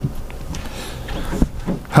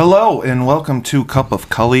Hello and welcome to Cup of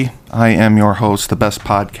Cully. I am your host, the best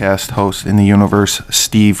podcast host in the universe,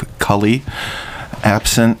 Steve Cully.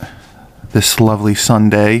 Absent this lovely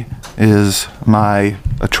Sunday is my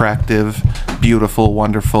attractive, beautiful,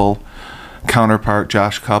 wonderful counterpart,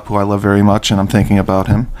 Josh Cup, who I love very much, and I'm thinking about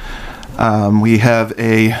him. We have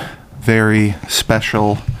a very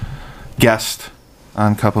special guest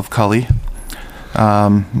on Cup of Cully.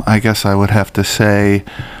 I guess I would have to say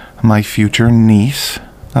my future niece.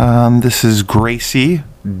 This is Gracie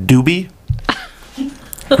Dube.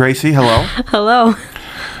 Gracie, hello. Hello.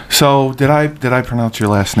 So, did I pronounce your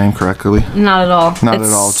last name correctly? Not at all. Not at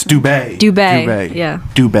all. It's Dube. Dube. Yeah.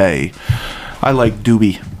 Dube. I like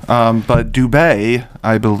Dube. But Dube,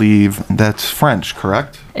 I believe that's French,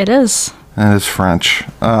 correct? It is. That is French.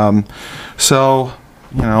 So,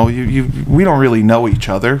 you know, we don't really know each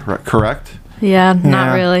other, correct? Yeah,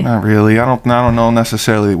 not really. Not really. I don't know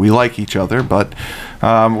necessarily that we like each other, but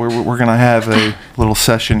we're gonna have a little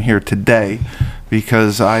session here today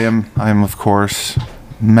because I am of course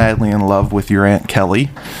madly in love with your Aunt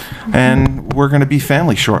Kelly, and we're gonna be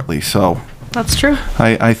family shortly. So that's true.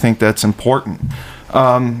 I think that's important.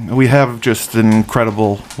 We have just an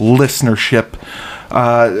incredible listenership.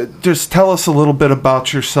 Just tell us a little bit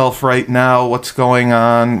about yourself right now. What's going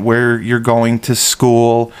on? Where you're going to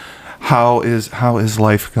school? How is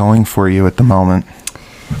life going for you at the moment?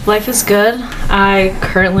 Life is good. I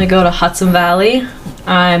currently go to Hudson Valley.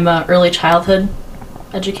 I'm an early childhood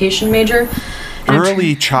education major.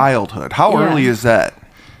 Early childhood? How early is that?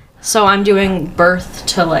 So I'm doing birth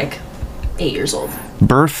to like 8 years old.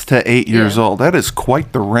 Birth to 8 years old. That is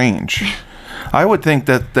quite the range. I would think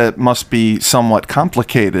that must be somewhat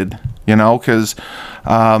complicated, you know, because,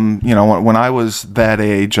 when I was that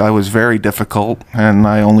age, I was very difficult, and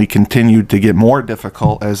I only continued to get more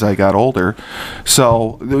difficult as I got older.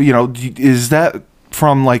 So, is that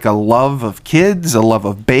from like a love of kids, a love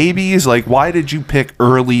of babies? Like, why did you pick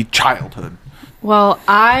early childhood? Well,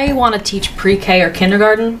 I want to teach pre-K or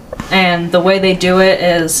kindergarten, and the way they do it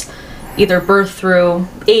is either birth through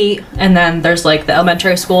 8, and then there's like the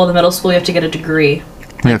elementary school, the middle school, you have to get a degree.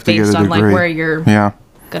 You have to get a degree. Based on like where you're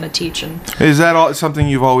going to teach. And is that something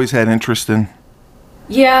you've always had interest in?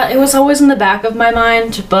 Yeah, it was always in the back of my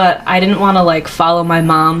mind, but I didn't want to like follow my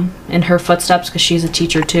mom in her footsteps because she's a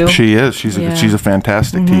teacher too. She is. She's a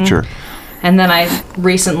fantastic teacher. And then I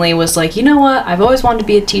recently was like, you know what? I've always wanted to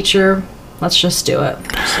be a teacher. Let's just do it.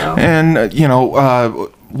 So. And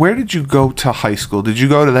where did you go to high school? Did you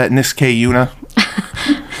go to that Niskayuna?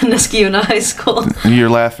 Niskayuna High School. You're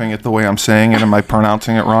laughing at the way I'm saying it. Am I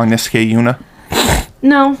pronouncing it wrong? Niskayuna?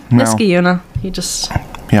 No. Niskayuna. You just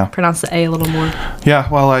pronounce the A a little more. Yeah,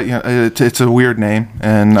 well, it's a weird name,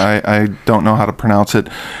 and I don't know how to pronounce it.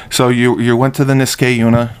 So you went to the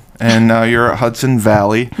Niskayuna, and now you're at Hudson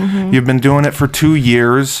Valley. Mm-hmm. You've been doing it for 2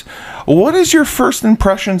 years. What has your first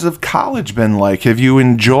impressions of college been like? Have you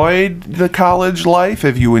enjoyed the college life?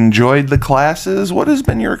 Have you enjoyed the classes? What has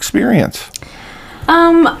been your experience?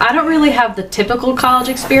 I don't really have the typical college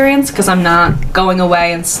experience because I'm not going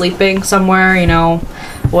away and sleeping somewhere,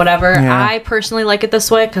 whatever. Yeah. I personally like it this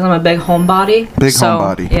way because I'm a big homebody.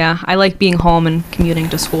 Homebody. Yeah, I like being home and commuting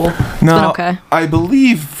to school. It's been okay. I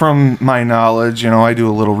believe from my knowledge, I do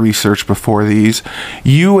a little research before these,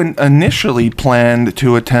 you initially planned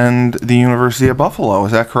to attend the University of Buffalo.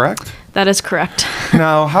 Is that correct? That is correct.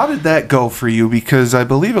 Now, how did that go for you? Because I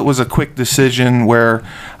believe it was a quick decision where,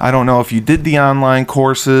 I don't know if you did the online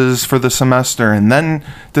courses for the semester and then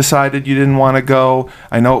decided you didn't want to go.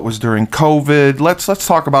 I know it was during COVID. Let's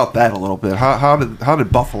talk about that a little bit. How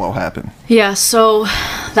did Buffalo happen? Yeah, so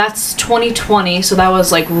that's 2020, so that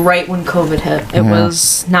was like right when COVID hit. It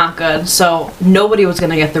was not good. So nobody was going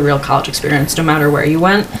to get the real college experience no matter where you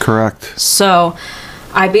went. Correct. So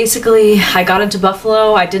I got into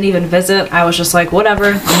Buffalo. I didn't even visit. I was just like, whatever,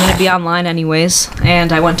 I'm going to be online anyways.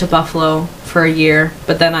 And I went to Buffalo for a year,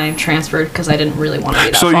 but then I transferred because I didn't really want to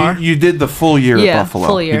be that far. So you did the full year at Buffalo? Yeah,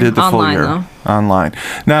 full year. You did the online, full year. Though. Online.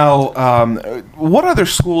 Now, what other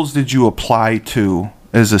schools did you apply to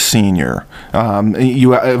as a senior?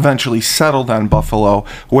 You eventually settled on Buffalo.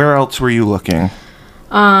 Where else were you looking?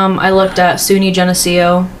 I looked at SUNY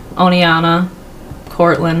Geneseo, Oneonta,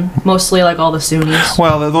 Cortland, mostly like all the SUNYs.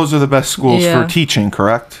 Well, those are the best schools for teaching,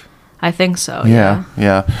 correct? I think so,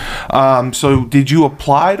 yeah. So did you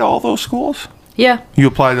apply to all those schools? Yeah. You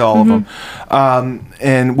applied to all of them.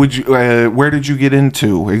 And where did you get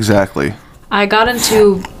into exactly? I got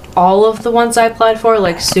into all of the ones I applied for,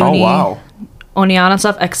 like SUNY, Oneonta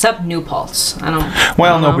stuff, except New Paltz.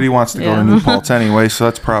 Nobody wants to go to New Paltz anyway, so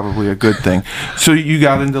that's probably a good thing. So you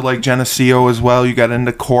got into like Geneseo as well. You got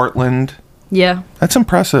into Cortland. Yeah. That's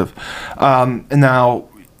impressive. Now,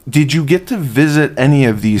 did you get to visit any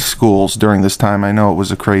of these schools during this time? I know it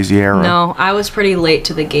was a crazy era. No, I was pretty late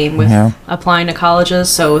to the game with applying to colleges,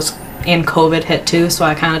 so it was, and COVID hit too, so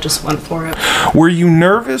I kind of just went for it. Were you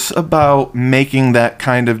nervous about making that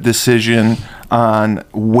kind of decision on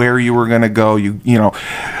where you were going to go? You know,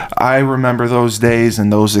 I remember those days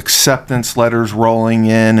and those acceptance letters rolling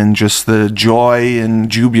in and just the joy and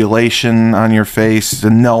jubilation on your face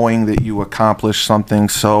and knowing that you accomplished something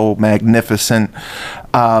so magnificent.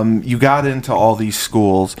 You got into all these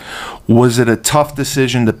schools. Was it a tough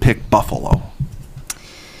decision to pick Buffalo?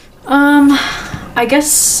 I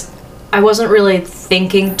guess I wasn't really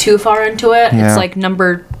thinking too far into it. Yeah. It's like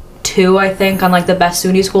number 2, I think, on like the best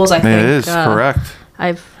SUNY schools. I think it is correct.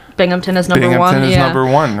 Binghamton is number 1. Binghamton is number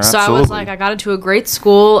 1. Absolutely. So I was like, I got into a great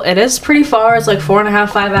school. It is pretty far. It's like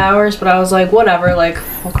 4.5, 5 hours. But I was like, whatever. Like,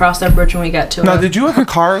 we'll cross that bridge when we get to it. Now, did you have a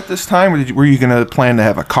car at this time, or were you going to plan to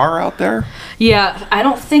have a car out there? Yeah, I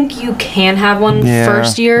don't think you can have one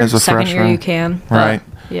first year. As a Second freshman. year you can. Right.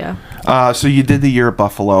 Yeah. So you did the year at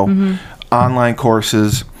Buffalo, online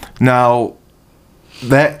courses. Now,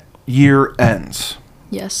 that year ends.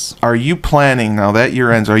 Yes. Are you planning, now that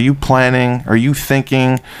year ends, are you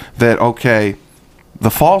thinking that, okay,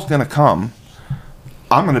 the fall's going to come,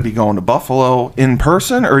 I'm going to be going to Buffalo in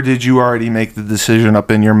person, or did you already make the decision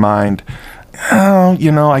up in your mind, oh,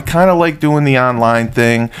 you know, I kind of like doing the online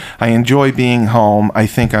thing, I enjoy being home, I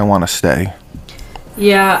think I want to stay?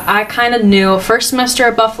 Yeah, I kind of knew. First semester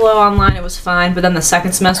at Buffalo online, it was fine, but then the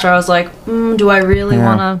second semester I was like, do I really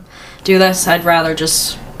want to do this? I'd rather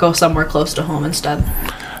just go somewhere close to home instead.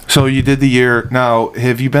 So you did the year. Now,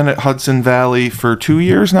 have you been at Hudson Valley for 2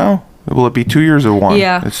 years now? Will it be 2 years or 1?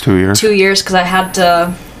 Yeah. It's 2 years. 2 years because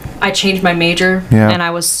I changed my major, and I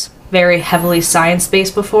was very heavily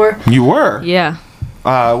science-based before. You were? Yeah.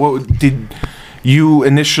 What did you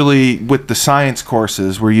initially, with the science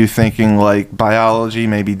courses, were you thinking like biology,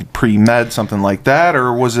 maybe pre-med, something like that?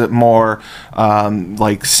 Or was it more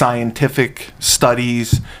like scientific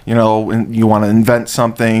studies, you know, and you want to invent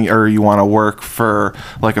something, or you want to work for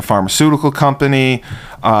like a pharmaceutical company?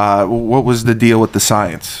 What was the deal with the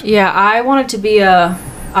science? Yeah, I wanted to be a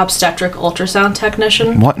obstetric ultrasound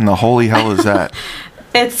technician. What in the holy hell is that?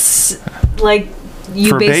 It's like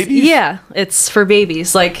for babies? Yeah, it's for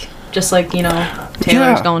babies. Like, just like, you know,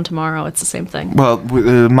 Taylor's going tomorrow. It's the same thing. Well,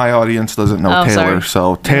 my audience doesn't know Taylor. Sorry.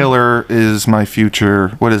 So Taylor is my future,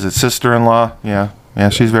 what is it, sister-in-law? Yeah. Yeah,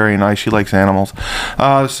 she's very nice. She likes animals.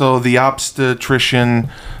 So the obstetrician,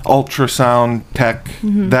 ultrasound tech,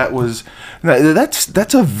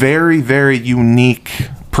 that's a very, very unique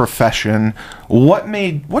profession.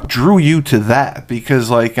 What drew you to that? Because,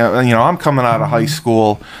 like, you know, I'm coming out of high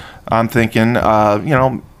school. I'm thinking, you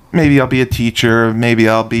know, maybe I'll be a teacher, maybe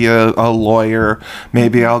I'll be a lawyer,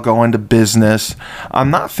 maybe I'll go into business. I'm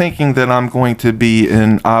not thinking that I'm going to be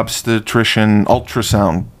an obstetrician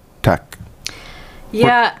ultrasound tech.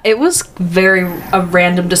 Yeah, it was a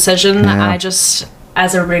random decision. I just,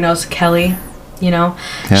 as everybody knows, Kelly, you know,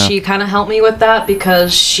 she kind of helped me with that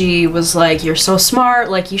because she was like, you're so smart,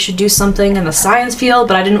 like you should do something in the science field,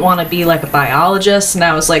 but I didn't want to be like a biologist, and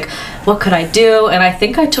I was like, what could I do? And I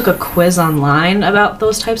think I took a quiz online about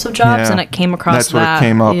those types of jobs, and it came across That's what it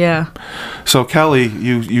came up. Yeah. So Kelly,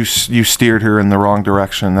 you steered her in the wrong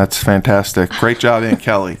direction. That's fantastic. Great job, Aunt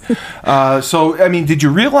Kelly. So, I mean, did you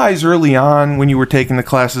realize early on when you were taking the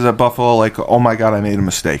classes at Buffalo, like, oh my God, I made a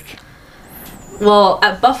mistake? Well,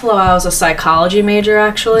 at Buffalo, I was a psychology major,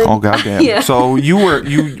 actually. Oh, goddamn. Yeah. So you were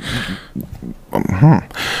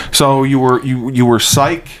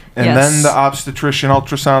psych, and then the obstetrician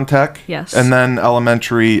ultrasound tech. Yes. And then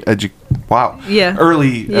elementary Wow. Yeah.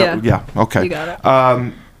 Early. Yeah. Okay. You got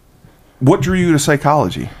it. What drew you to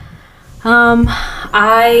psychology? My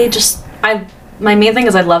main thing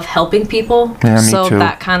is I love helping people. Yeah, me so too.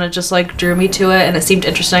 that kind of just like drew me to it, and it seemed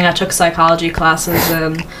interesting. I took psychology classes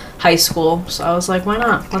in high school, so I was like, why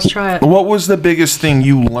not? Let's try it. What was the biggest thing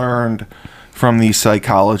you learned from these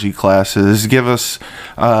psychology classes? Give us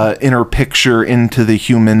inner picture into the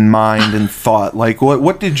human mind and thought. Like,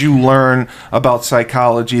 what did you learn about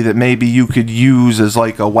psychology that maybe you could use as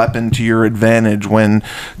like a weapon to your advantage when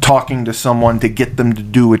talking to someone to get them to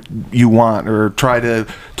do what you want, or try to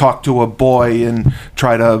talk to a boy and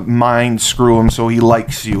try to mind screw him so he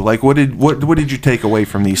likes you? Like, what did you take away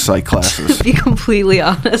from these psych classes? To be completely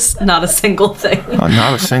honest, not a single thing.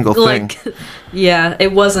 Not a single thing. Like, yeah,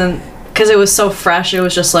 it wasn't. Because it was so fresh, it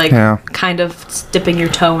was just like kind of dipping your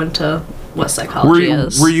toe into what psychology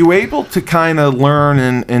is. Were you able to kind of learn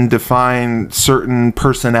and define certain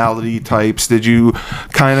personality types? Did you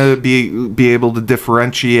kind of be able to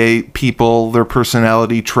differentiate people, their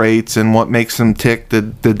personality traits, and what makes them tick?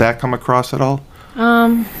 Did that come across at all?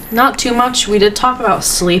 Not too much. We did talk about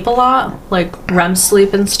sleep a lot, like REM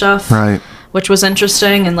sleep and stuff. Right. Which was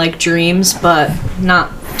interesting, and like dreams, but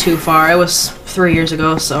not too far. It was 3 years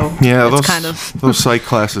ago, so yeah, it's kind of those psych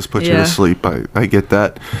classes put you to sleep. I get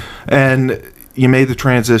that. And you made the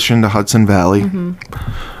transition to Hudson Valley.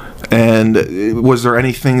 And was there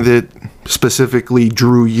anything that specifically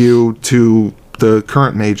drew you to the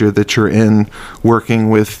current major that you're in, working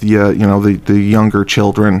with the younger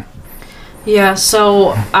children? Yeah, so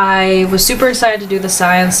I was super excited to do the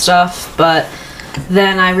science stuff, but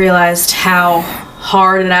then I realized how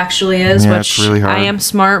hard it actually is, yeah, which it's really hard. I am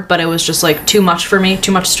smart, but it was just like too much for me,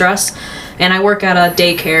 too much stress. And I work at a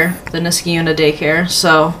daycare, the Niskayuna daycare,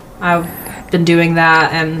 so I've been doing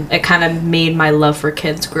that, and it kind of made my love for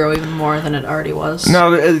kids grow even more than it already was.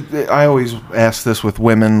 Now, I always ask this with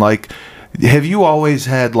women, like, have you always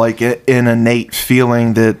had like an innate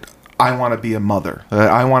feeling that I want to be a mother,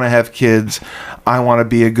 I want to have kids, I want to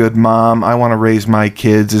be a good mom, I want to raise my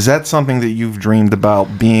kids? Is that something that you've dreamed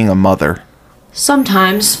about, being a mother?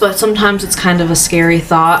 Sometimes, but sometimes it's kind of a scary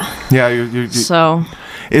thought. Yeah, so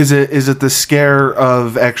is it the scare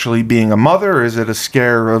of actually being a mother, or is it a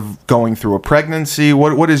scare of going through a pregnancy?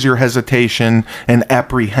 What is your hesitation and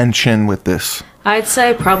apprehension with this? I'd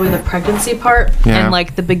say probably the pregnancy part and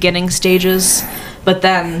like the beginning stages, but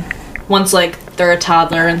then once like they're a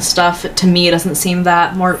toddler and stuff, to me it doesn't seem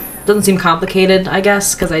complicated, I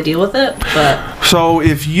guess, because I deal with it. But so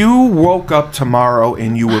if you woke up tomorrow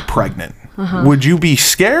and you were pregnant, would you be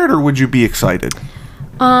scared or would you be excited?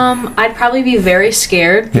 I'd probably be very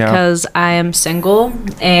scared because I am single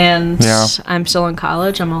and I'm still in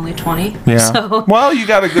college. I'm only 20. Yeah. So. Well, you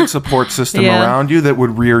got a good support system around you that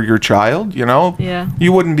would rear your child, you know? Yeah.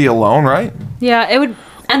 You wouldn't be alone, right? Yeah, it would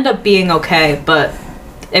end up being okay, but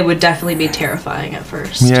it would definitely be terrifying at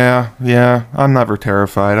first. Yeah. I'm never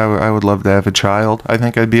terrified. I would love to have a child. I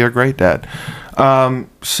think I'd be a great dad.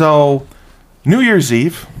 So, New Year's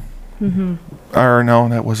Eve. Or no,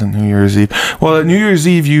 that wasn't New Year's Eve. Well, at New Year's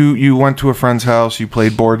Eve, you went to a friend's house, you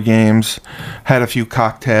played board games, had a few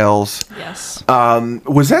cocktails. Yes.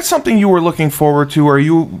 Was that something you were looking forward to? Or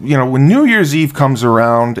when New Year's Eve comes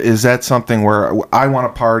around, is that something where I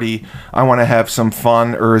want to party, I want to have some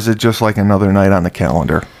fun, or is it just like another night on the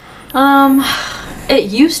calendar? It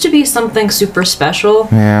used to be something super special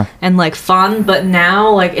and like fun, but now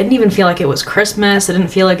like it didn't even feel like it was Christmas. It didn't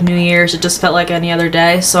feel like New Year's. It just felt like any other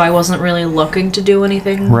day. So I wasn't really looking to do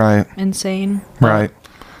anything insane. Right.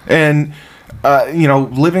 And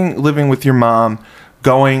living with your mom,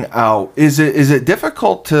 going out, is it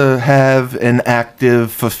difficult to have an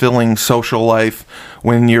active, fulfilling social life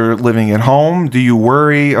when you're living at home? Do you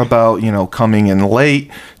worry about coming in late?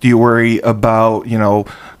 Do you worry about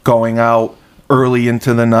going out early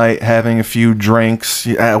into the night, having a few drinks,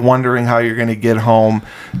 wondering how you're going to get home?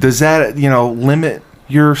 Does that, limit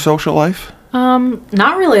your social life?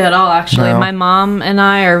 Not really at all, actually. No. My mom and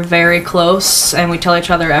I are very close, and we tell each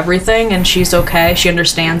other everything, and she's okay. She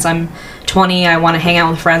understands I'm 20, I want to hang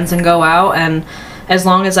out with friends and go out, and as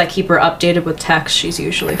long as I keep her updated with text, she's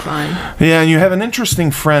usually fine. Yeah, and you have an interesting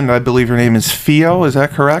friend. I believe her name is Fio. Is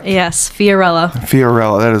that correct? Yes, Fiorella.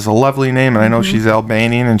 Fiorella. That is a lovely name, and I know she's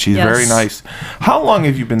Albanian, and she's very nice. How long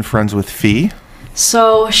have you been friends with Fee?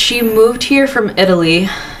 So she moved here from Italy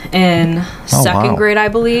in second grade, I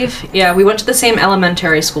believe. Yeah, we went to the same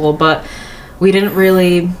elementary school, but we didn't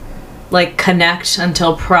really connect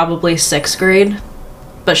until probably 6th grade.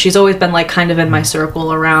 But she's always been kind of in my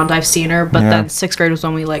circle around. I've seen her, but then 6th grade was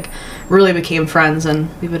when we really became friends, and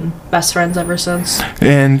we've been best friends ever since.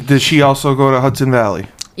 And does she also go to Hudson Valley?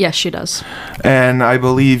 Yes, she does. And I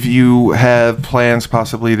believe you have plans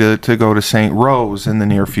possibly to go to St. Rose in the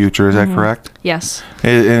near future. Is that correct? Yes.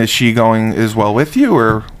 And is she going as well with you,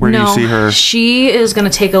 or where do you see her? She is going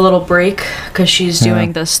to take a little break because she's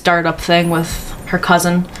doing the startup thing with her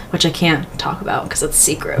cousin, which I can't talk about because it's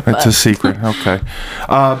secret. It's a secret, okay.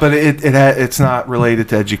 But it's not related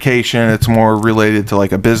to education. It's more related to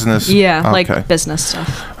a business. Yeah, okay. Business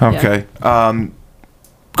stuff. Okay. Yeah.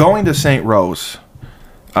 Going to St. Rose.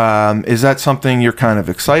 Is that something you're kind of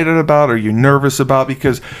excited about? Are you nervous about?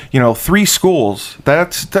 Because 3 schools,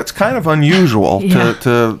 that's kind of unusual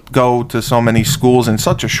to go to so many schools in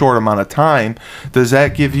such a short amount of time. Does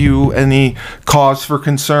that give you any cause for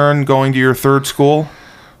concern going to your 3rd school?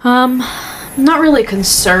 Not really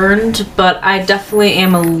concerned, but I definitely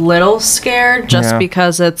am a little scared just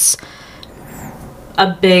because it's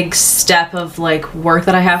a big step of like work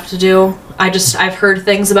that I have to do. I've heard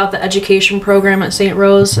things about the education program at St.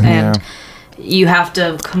 Rose, and you have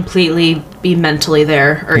to completely be mentally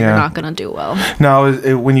there or you're not going to do well. Now,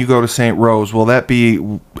 when you go to St. Rose, will that be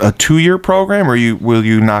a 2-year program, or will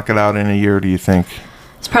you knock it out in a year, do you think?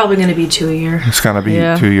 It's probably going to be 2 a year. It's going to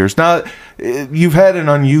be 2 years. Now, you've had an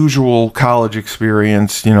unusual college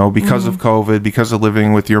experience, because of COVID, because of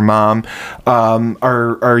living with your mom.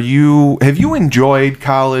 Have you enjoyed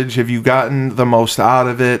college? Have you gotten the most out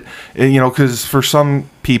of it? Because for some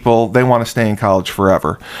people, they want to stay in college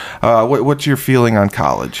forever. What's your feeling on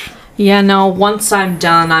college? Yeah, no, once I'm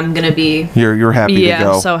done, I'm going to be... You're happy to go.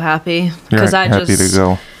 Yeah, I'm so happy. You're happy to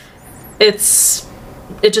go.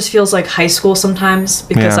 It just feels like high school sometimes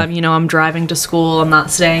because I'm driving to school. I'm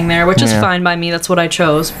not staying there, which is fine by me. That's what I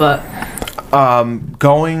chose. But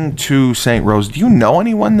going to St. Rose, do you know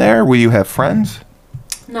anyone there? Will you have friends?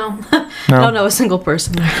 No. I don't know a single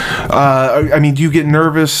person there. Do you get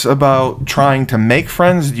nervous about trying to make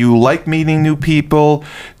friends? Do you like meeting new people?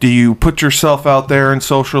 Do you put yourself out there in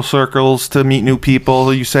social circles to meet new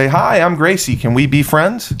people? You say, "Hi, I'm Gracie. Can we be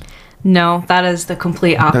friends?" No, that is the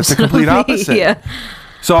complete opposite. That's the complete opposite. Yeah.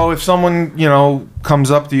 So if someone,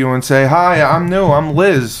 comes up to you and say, "Hi, I'm new. I'm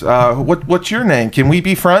Liz. What's your name? Can we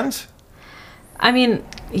be friends?"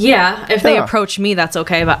 If they approach me, that's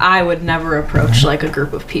okay. But I would never approach like a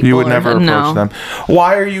group of people. You would never approach them.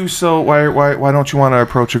 Why are you so? Why don't you want to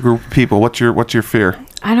approach a group of people? What's your fear?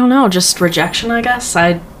 I don't know. Just rejection, I guess.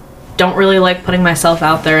 I don't really like putting myself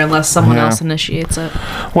out there unless someone else initiates it.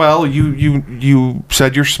 Well, you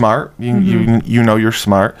said you're smart. You know you're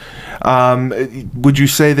smart. Would you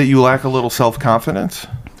say that you lack a little self-confidence?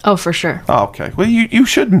 Oh, for sure. Oh, okay. Well, you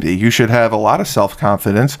shouldn't be. You should have a lot of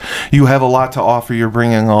self-confidence. You have a lot to offer. You're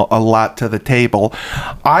bringing a lot to the table.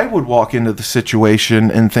 I would walk into the situation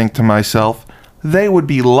and think to myself, they would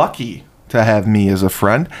be lucky to have me as a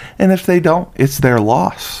friend. And if they don't, it's their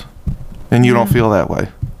loss. And you don't feel that way.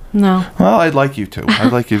 No. Well, I'd like you to.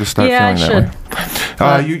 I'd like you to start feeling that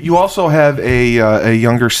way. You also have a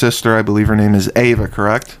younger sister. I believe her name is Ava,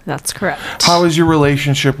 correct? That's correct. How is your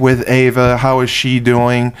relationship with Ava? How is she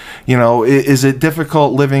doing? Is it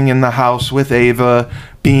difficult living in the house with Ava,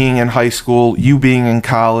 being in high school, you being in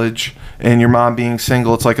college, and your mom being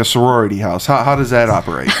single? It's like a sorority house. How does that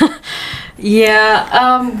operate?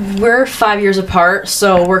 Yeah, we're 5 years apart,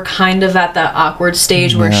 so we're kind of at that awkward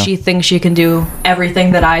stage where she thinks she can do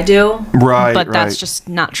everything that I do. Right, but that's just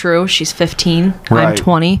not true. She's 15. Right. I'm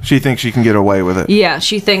 20. She thinks she can get away with it. Yeah,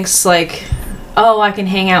 she thinks like, oh, I can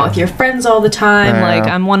hang out with your friends all the time. Like,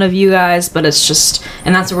 I'm one of you guys, but it's just...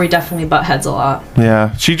 And that's where we definitely butt heads a lot.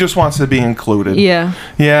 Yeah, she just wants to be included. Yeah.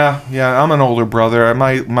 Yeah, I'm an older brother.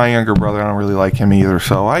 My younger brother, I don't really like him either,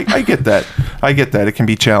 so I get that. I get that. It can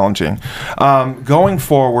be challenging. Going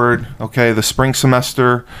forward, okay, the spring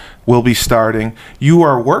semester will be starting. You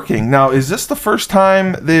are working. Now, is this the first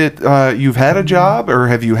time that you've had a job, or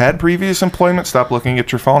have you had previous employment? Stop looking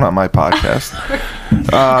at your phone on my podcast.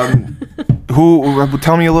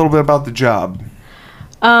 Tell me a little bit about the job.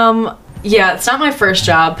 Yeah, it's not my first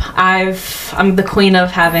job. I'm the queen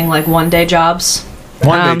of having like one-day jobs.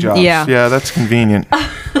 One-day jobs. Yeah, that's convenient.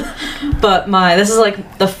 But this is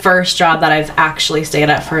like the first job that I've actually stayed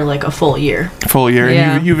at for like a full year. Full year,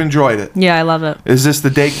 and you've enjoyed it. Yeah, I love it. Is this the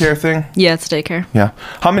daycare thing? Yeah, it's daycare. Yeah.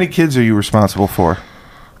 How many kids are you responsible for?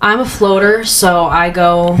 I'm a floater, so I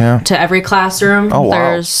go to every classroom. Oh, wow.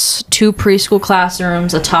 There's 2 preschool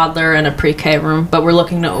classrooms, a toddler, and a pre-K room, but we're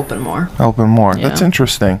looking to open more. Yeah. That's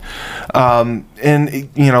interesting. And,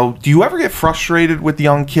 do you ever get frustrated with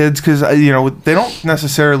young kids? Because, they don't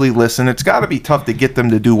necessarily listen. It's got to be tough to get them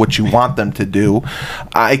to do what you want them to do.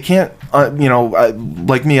 I can't,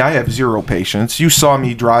 like me, I have zero patience. You saw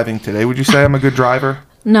me driving today. Would you say I'm a good driver?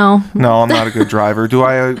 No, I'm not a good driver. Do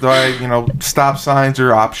I, stop signs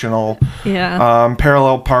are optional. Yeah.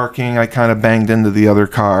 Parallel parking, I kind of banged into the other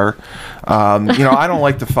car. I don't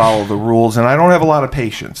like to follow the rules, and I don't have a lot of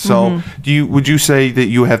patience. So would you say that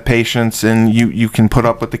you have patience and you can put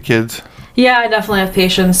up with the kids? Yeah, I definitely have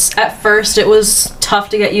patience. At first, it was tough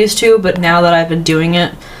to get used to, but now that I've been doing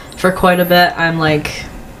it for quite a bit, I'm like,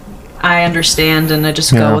 I understand, and I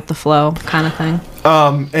just go with the flow kind of thing.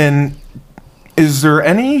 And is there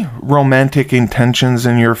any romantic intentions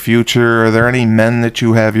in your future? Are there any men that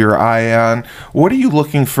you have your eye on? What are you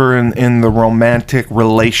looking for in the romantic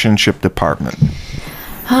relationship department?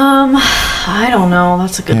 I don't know.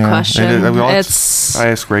 That's a good question. I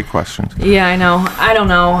ask great questions. Yeah, I know. I don't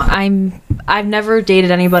know. I've never dated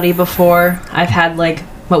anybody before. I've had like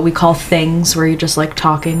what we call things where you just like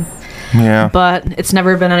talking. Yeah. But it's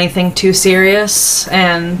never been anything too serious,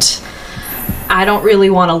 and I don't really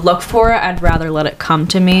want to look for it. I'd rather let it come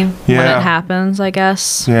to me when it happens, I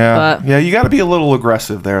guess. Yeah. But yeah, you got to be a little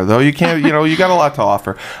aggressive there, though. You can't, you got a lot to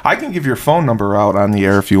offer. I can give your phone number out on the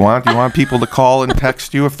air if you want. Do you want people to call and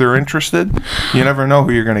text you if they're interested? You never know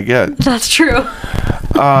who you're going to get. That's true.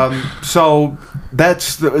 So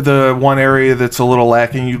that's the one area that's a little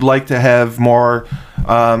lacking. You'd like to have more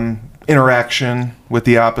interaction with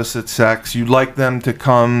the opposite sex. You'd like them to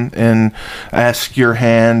come and ask your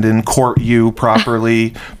hand and court you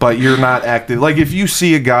properly, but you're not active. Like if you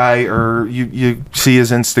see a guy or you see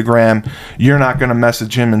his Instagram, you're not going to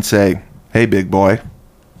message him and say, "Hey, big boy,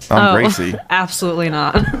 I'm Gracie." Absolutely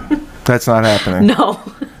not. That's not happening. No.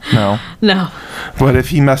 But if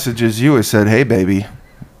he messages you and said, "Hey, baby,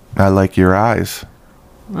 I like your eyes,"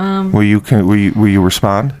 will you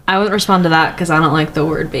respond? I wouldn't respond to that because I don't like the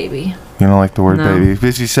word baby. You don't like the word baby?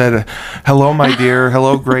 Because he said, "Hello, my dear.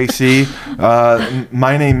 Hello, Gracie.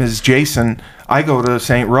 My name is Jason. I go to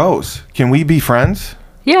St. Rose. Can we be friends?"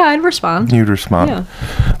 Yeah, I'd respond. You'd respond.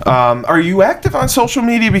 Yeah. Are you active on social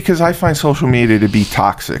media? Because I find social media to be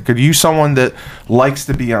toxic. Are you someone that likes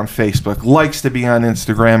to be on Facebook, likes to be on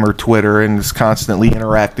Instagram or Twitter, and is constantly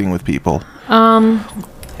interacting with people?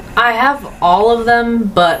 I have all of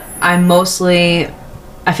them, but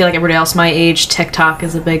I feel like everybody else my age, TikTok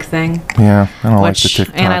is a big thing. Yeah, I don't like the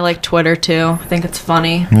TikTok. And I like Twitter too. I think it's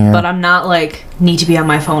funny. Yeah. But I'm not need to be on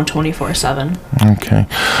my phone 24/7. Okay.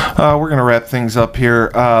 We're going to wrap things up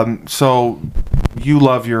here. So you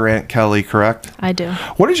love your Aunt Kelly, correct? I do.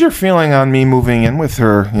 What is your feeling on me moving in with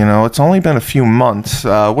her? It's only been a few months.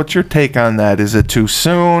 What's your take on that? Is it too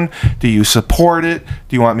soon? Do you support it?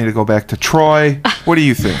 Do you want me to go back to Troy? What do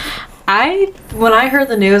you think? When I heard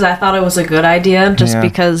the news, I thought it was a good idea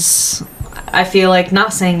because I feel like,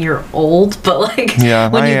 not saying you're old, but when you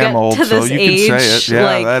get old, to this age,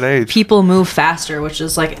 that age, people move faster, which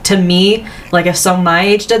is to me, if someone my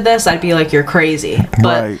age did this, I'd be like, you're crazy.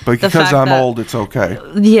 But because I'm old, it's okay.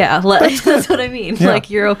 Yeah, that's what I mean. Yeah.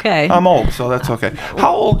 You're okay. I'm old, so that's okay.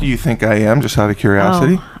 How old do you think I am, just out of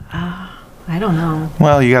curiosity? I don't know.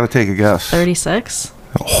 Well, you got to take a guess. 36?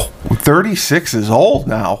 Oh, 36 is old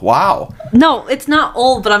now. Wow. No, it's not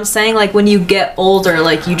old, but I'm saying when you get older,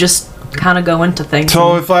 you just kind of go into things.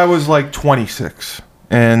 So if I was 26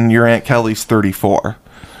 and your Aunt Kelly's 34,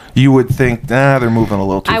 you would think, they're moving a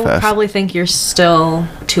little too fast. I would probably think you're still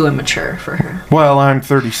too immature for her. Well, I'm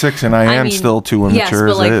 36 and I am still too immature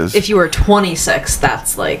as it is. If you were 26,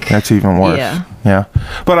 that's that's even worse. Yeah.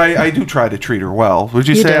 But I do try to treat her well. Would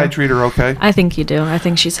you say I treat her okay? I think you do. I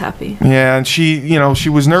think she's happy. Yeah, and she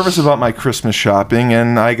was nervous about my Christmas shopping,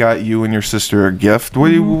 and I got you and your sister a gift.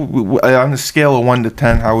 On a scale of 1 to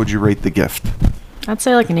 10, how would you rate the gift? I'd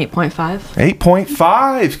say an 8.5.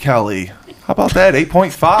 8.5, Kelly. How about that?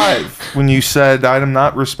 8.5 when you said I'm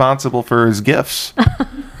not responsible for his gifts.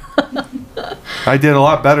 I did a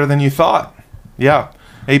lot better than you thought. Yeah,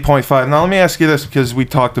 8.5. Now let me ask you this, because we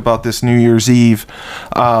talked about this New Year's Eve.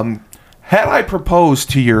 Had I proposed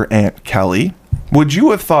to your Aunt Kelly, would you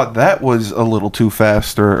have thought that was a little too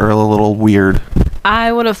fast or a little weird?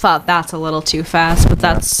 I would have thought that's a little too fast, but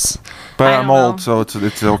that's... But I'm old, so it's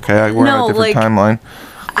okay. We're on a different timeline.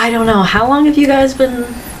 I don't know. How long have you guys been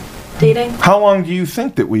dating? How long do you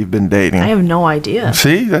think that we've been dating? I have no idea.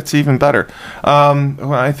 See, that's even better.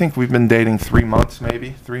 Well, I think we've been dating 3 months,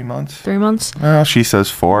 maybe 3 months. 3 months? Well, she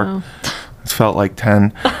says 4. Oh. It's felt like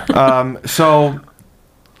 10. So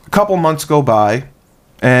a couple months go by,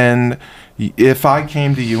 and if I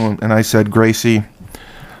came to you and I said, Gracie,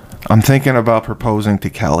 I'm thinking about proposing to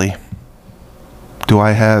Kelly. Do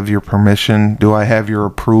I have your permission? Do I have your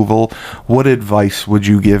approval? What advice would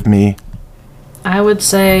you give me? I would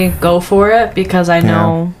say go for it, because I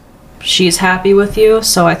know she's happy with you,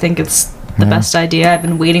 so I think it's the best idea. I've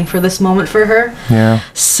been waiting for this moment for her. Yeah.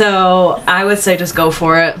 So I would say just go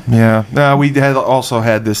for it. Yeah. We also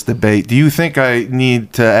had this debate. Do you think I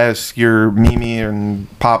need to ask your Mimi and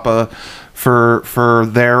Papa for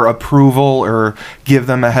their approval, or give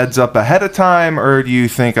them a heads up ahead of time, or do you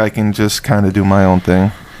think I can just kind of do my own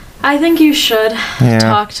thing? I think you should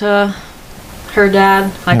talk to her dad.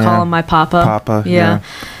 I call him my papa. Papa, yeah.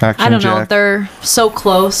 I don't know. They're so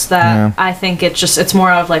close that I think it's more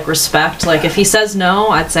out of respect. If he says no,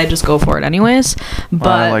 I'd say just go for it anyways. But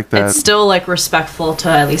I like that. It's still respectful to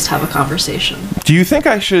at least have a conversation. Do you think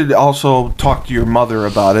I should also talk to your mother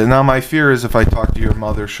about it? Now my fear is if I talk to your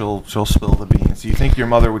mother, she'll spill the beans. Do you think your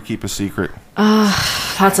mother would keep a secret?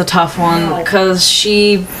 That's a tough one, because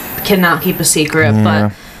she cannot keep a secret. Yeah.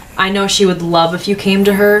 But I know she would love if you came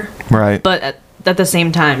to her. Right. But at the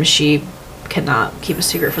same time, she cannot keep a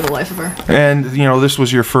secret for the life of her. And, this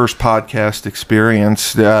was your first podcast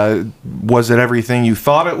experience. Was it everything you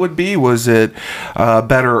thought it would be? Was it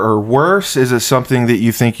better or worse? Is it something that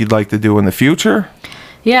you think you'd like to do in the future?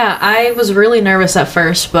 Yeah, I was really nervous at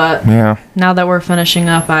first, but now that we're finishing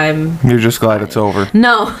up, You're just glad it's over.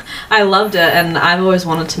 No, I loved it, and I've always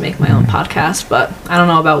wanted to make my own podcast, but I don't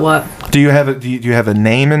know about what. Do you have a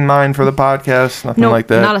name in mind for the podcast? Nothing like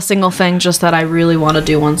that? Not a single thing, just that I really want to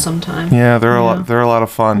do one sometime. Yeah, they're a lot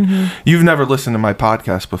of fun. Mm-hmm. You've never listened to my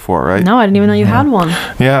podcast before, right? No, I didn't even know you had one.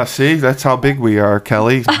 Yeah, see? That's how big we are,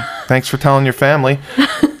 Kelly. Thanks for telling your family.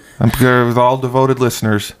 I'm with all devoted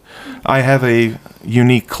listeners. I have a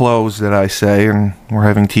unique close that I say, and we're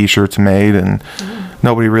having T-shirts made, and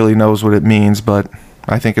nobody really knows what it means, but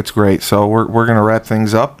I think it's great. So we're going to wrap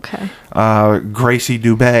things up. Okay. Gracie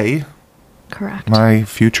Dube. Correct. My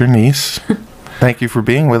future niece. Thank you for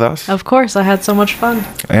being with us. Of course. I had so much fun.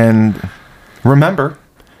 And remember,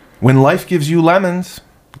 when life gives you lemons,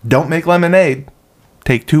 don't make lemonade.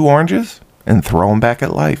 Take 2 oranges and throw them back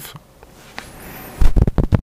at life.